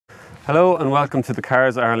Hello and welcome to the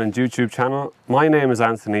Cars Ireland YouTube channel. My name is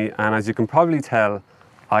Anthony and as you can probably tell,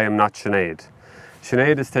 I am not Sinead.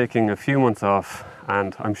 Sinead is taking a few months off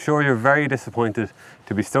and I'm sure you're very disappointed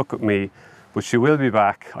to be stuck with me, but she will be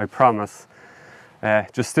back, I promise.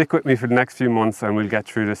 Just stick with me for the next few months and we'll get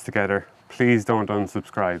through this together. Please don't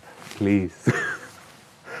unsubscribe, please.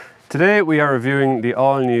 Today we are reviewing the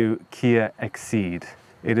all-new Kia Xceed.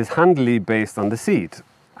 It is handily based on the Xceed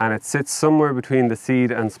and it sits somewhere between the Xceed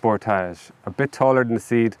and Sportage. A bit taller than the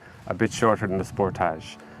Xceed, a bit shorter than the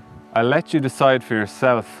Sportage. I'll let you decide for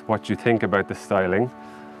yourself what you think about the styling.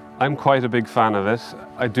 I'm quite a big fan of it.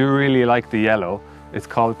 I do really like the yellow. It's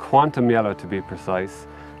called Quantum Yellow to be precise,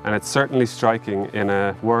 and it's certainly striking in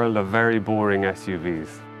a world of very boring SUVs.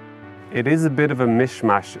 It is a bit of a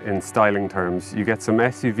mishmash in styling terms. You get some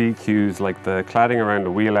SUV cues like the cladding around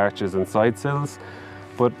the wheel arches and side sills,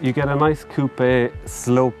 but you get a nice coupe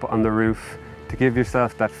slope on the roof to give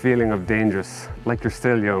yourself that feeling of dangerous, like you're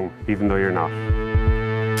still young, even though you're not.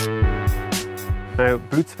 Now,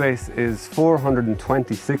 boot space is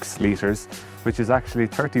 426 litres, which is actually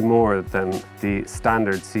 30 more than the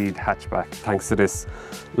standard Xceed hatchback, thanks to this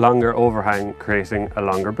longer overhang creating a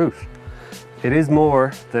longer boot. It is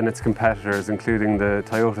more than its competitors, including the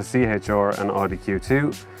Toyota CHR and Audi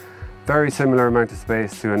Q2. Very similar amount of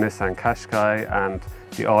space to a Nissan Qashqai and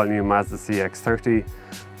the all-new Mazda CX-30,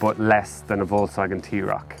 but less than a Volkswagen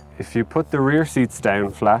T-Roc. If you put the rear seats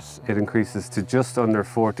down flat, it increases to just under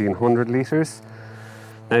 1400 litres.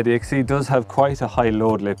 Now the Xceed does have quite a high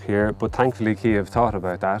load lip here, but thankfully Kia have thought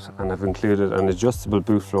about that and have included an adjustable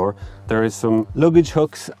boot floor. There is some luggage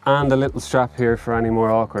hooks and a little strap here for any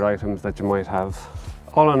more awkward items that you might have.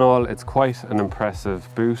 All in all, it's quite an impressive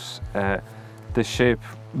boot. The shape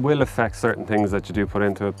will affect certain things that you do put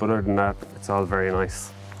into it, but other than that, it's all very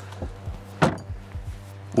nice.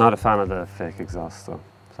 Not a fan of the fake exhaust though,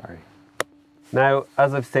 sorry. Now,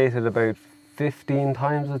 as I've stated about 15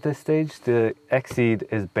 times at this stage, the Xceed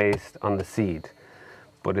is based on the Xceed,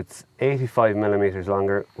 but it's 85 millimeters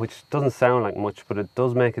longer, which doesn't sound like much, but it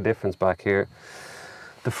does make a difference back here.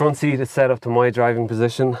 The front seat is set up to my driving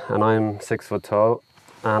position and I'm 6 foot tall,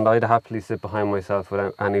 and I'd happily sit behind myself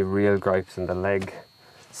without any real gripes in the leg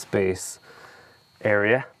space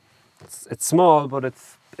area. It's small, but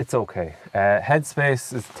it's okay.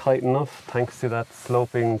 Headspace is tight enough thanks to that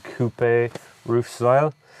sloping coupe roof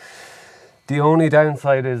style. The only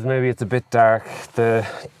downside is maybe it's a bit dark. The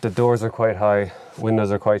doors are quite high,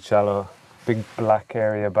 windows are quite shallow, big black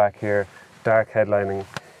area back here, dark headlining.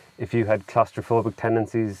 If you had claustrophobic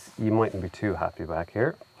tendencies, you mightn't be too happy back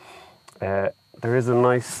here. There is a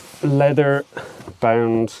nice leather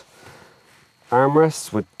bound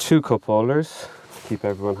armrest with 2 cup holders. Keep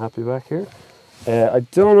everyone happy back here. I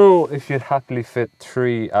don't know if you'd happily fit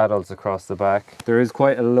 3 adults across the back. There is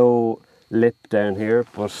quite a low lip down here,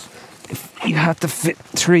 but if you had to fit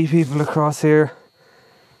 3 people across here,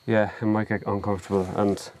 yeah, it might get uncomfortable,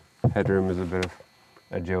 and headroom is a bit of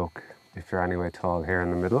a joke if you're anyway tall here in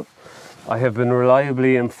the middle. I have been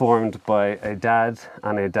reliably informed by a dad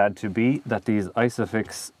and a dad-to-be that these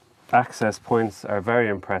Isofix access points are very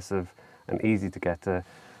impressive and easy to get to,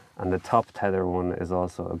 and the top tether one is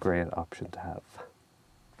also a great option to have.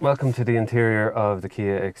 Welcome to the interior of the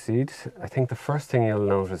Kia Xceed. I think the first thing you'll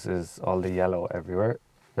notice is all the yellow everywhere.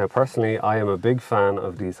 Now personally, I am a big fan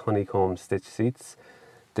of these honeycomb stitch seats.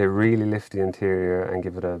 They really lift the interior and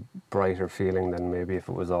give it a brighter feeling than maybe if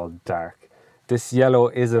it was all dark. This yellow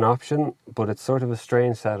is an option, but it's sort of a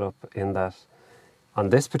strange setup in that on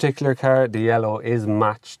this particular car, the yellow is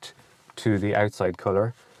matched to the outside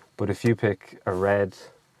colour, but if you pick a red,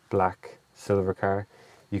 black, silver car,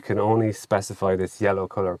 you can only specify this yellow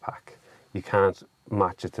colour pack. You can't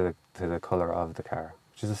match it to the colour of the car,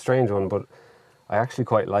 which is a strange one, but I actually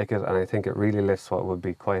quite like it, and I think it really lifts what would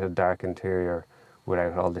be quite a dark interior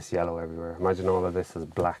without all this yellow everywhere. Imagine all of this is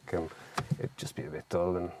black and it'd just be a bit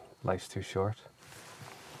dull and life's too short.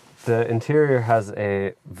 The interior has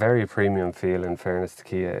a very premium feel, in fairness to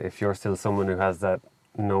Kia. If you're still someone who has that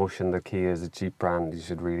notion that Kia is a cheap brand, you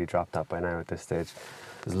should really drop that by now at this stage.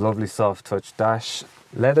 There's a lovely soft touch dash,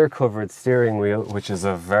 leather covered steering wheel, which is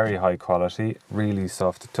of very high quality, really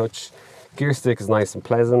soft to touch. Gear stick is nice and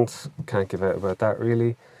pleasant, can't give out about that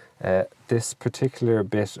really. This particular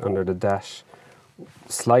bit under the dash,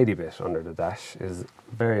 slidey bit under the dash, is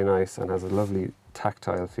very nice and has a lovely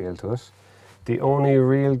tactile feel to it. The only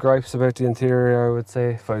real gripes about the interior, I would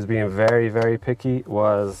say, if I was being very, very picky,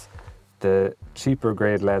 was the cheaper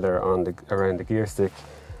grade leather on around the gear stick,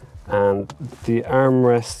 and the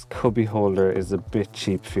armrest cubby holder is a bit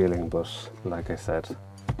cheap feeling, but like I said,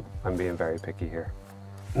 I'm being very picky here.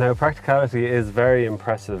 Now, practicality is very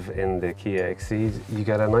impressive in the Kia Xceed. You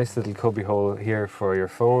get a nice little cubby hole here for your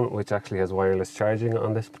phone, which actually has wireless charging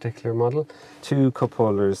on this particular model. 2 cup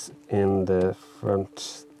holders in the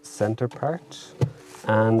front center part,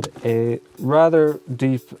 and a rather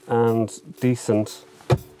deep and decent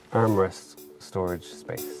armrest storage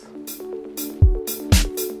space.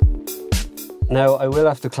 Now, I will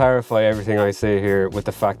have to clarify everything I say here with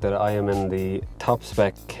the fact that I am in the top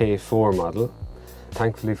spec K4 model.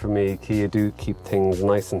 Thankfully for me, Kia do keep things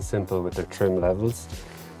nice and simple with their trim levels.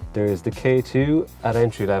 There's the K2 at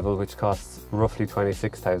entry level, which costs roughly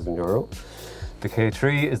 €26,000. The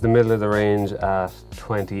K3 is the middle of the range at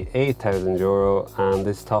 €28,000, and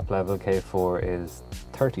this top level K4 is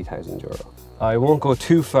 €30,000. I won't go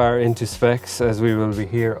too far into specs as we will be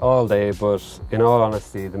here all day, but in all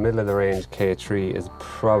honesty, the middle of the range K3 is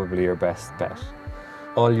probably your best bet.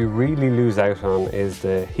 All you really lose out on is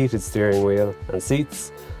the heated steering wheel and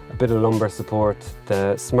seats, a bit of lumbar support,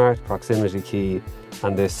 the smart proximity key,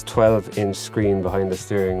 and this 12-inch screen behind the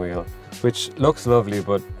steering wheel, which looks lovely,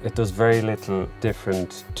 but it does very little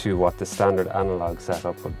different to what the standard analog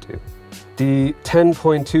setup would do. The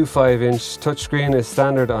 10.25-inch touchscreen is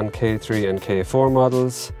standard on K3 and K4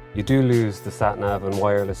 models. You do lose the sat-nav and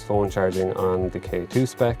wireless phone charging on the K2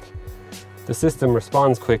 spec. The system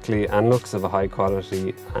responds quickly and looks of a high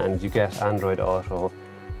quality, and you get Android Auto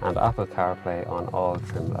and Apple CarPlay on all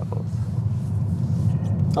trim levels.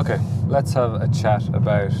 Okay, let's have a chat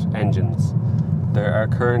about engines. There are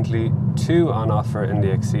currently 2 on offer in the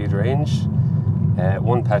Xceed range,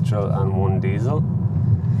 1 petrol and 1 diesel.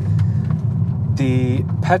 The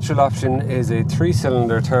petrol option is a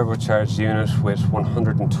 3-cylinder turbocharged unit with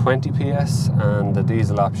 120 PS, and the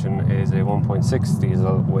diesel option is a 1.6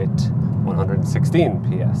 diesel with 116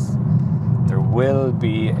 PS. There will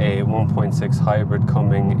be a 1.6 hybrid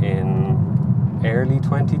coming in early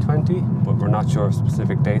 2020, but we're not sure of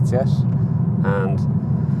specific dates yet. And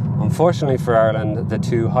unfortunately for Ireland, the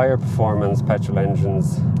 2 higher performance petrol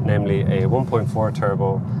engines, namely a 1.4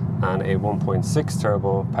 turbo and a 1.6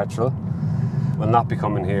 turbo petrol, will not be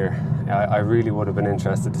coming here. I really would have been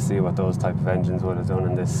interested to see what those type of engines would have done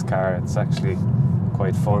in this car. It's actually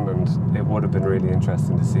quite fun, and it would have been really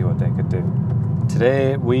interesting to see what they could do.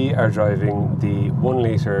 Today we are driving the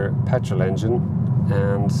 1-litre petrol engine,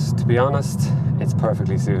 and to be honest, it's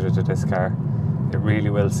perfectly suited to this car. It really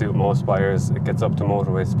will suit most buyers. It gets up to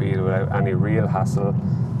motorway speed without any real hassle,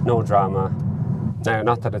 no drama. Now,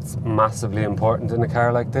 not that it's massively important in a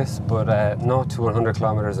car like this, but 0 to 100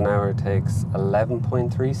 kilometers an hour takes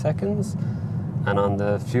 11.3 seconds. And on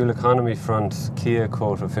the fuel economy front, Kia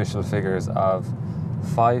quote official figures of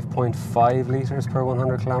 5.5 litres per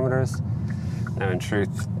 100 kilometers. Now, in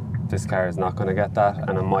truth, this car is not going to get that.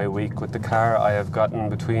 And in my week with the car, I have gotten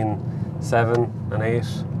between 7 and 8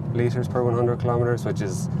 litres per 100 kilometers, which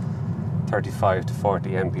is 35 to 40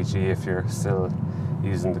 mpg if you're still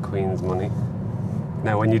using the Queen's money.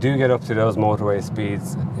 Now, when you do get up to those motorway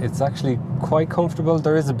speeds, it's actually quite comfortable.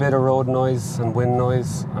 There is a bit of road noise and wind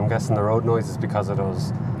noise. I'm guessing the road noise is because of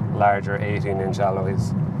those larger 18-inch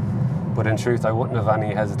alloys. But in truth, I wouldn't have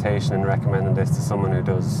any hesitation in recommending this to someone who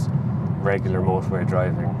does regular motorway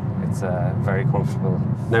driving. It's very comfortable.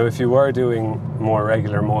 Now, if you were doing more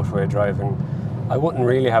regular motorway driving, I wouldn't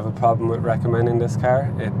really have a problem with recommending this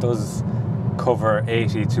car. It does cover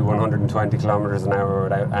 80 to 120 kilometers an hour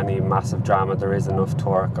without any massive drama. There is enough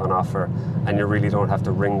torque on offer, and you really don't have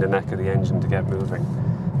to wring the neck of the engine to get moving.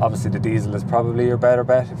 Obviously, the diesel is probably your better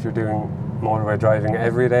bet if you're doing motorway driving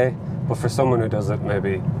every day, but for someone who does it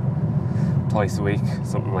maybe twice a week,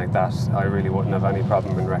 something like that, I really wouldn't have any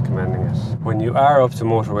problem in recommending it. When you are up to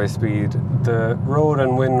motorway speed, the road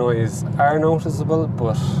and wind noise are noticeable,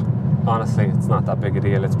 but honestly, it's not that big a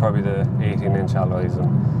deal. It's probably the 18-inch alloys,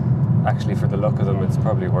 and actually for the look of them, it's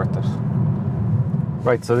probably worth it.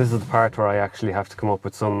 Right, so this is the part where I actually have to come up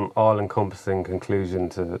with some all-encompassing conclusion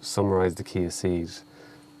to summarise the Kia Ceed.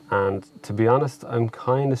 And to be honest, I'm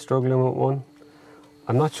kind of struggling with one.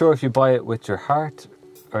 I'm not sure if you buy it with your heart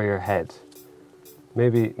or your head.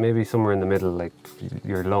 Maybe somewhere in the middle, like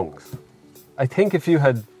your lungs. I think if you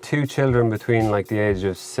had 2 children between like the age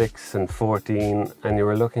of 6 and 14 and you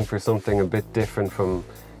were looking for something a bit different from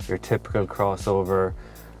your typical crossover,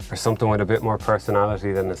 or something with a bit more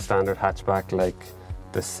personality than a standard hatchback like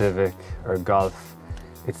the Civic or Golf,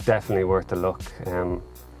 it's definitely worth a look.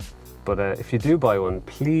 But if you do buy one,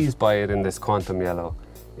 please buy it in this Quantum Yellow.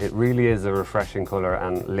 It really is a refreshing colour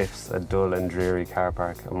and lifts a dull and dreary car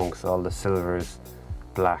park amongst all the silvers,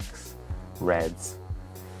 blacks, reds.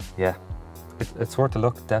 Yeah, it's worth a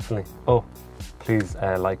look, definitely. Oh, please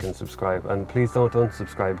like and subscribe, and please don't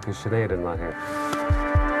unsubscribe because Sinead is not here.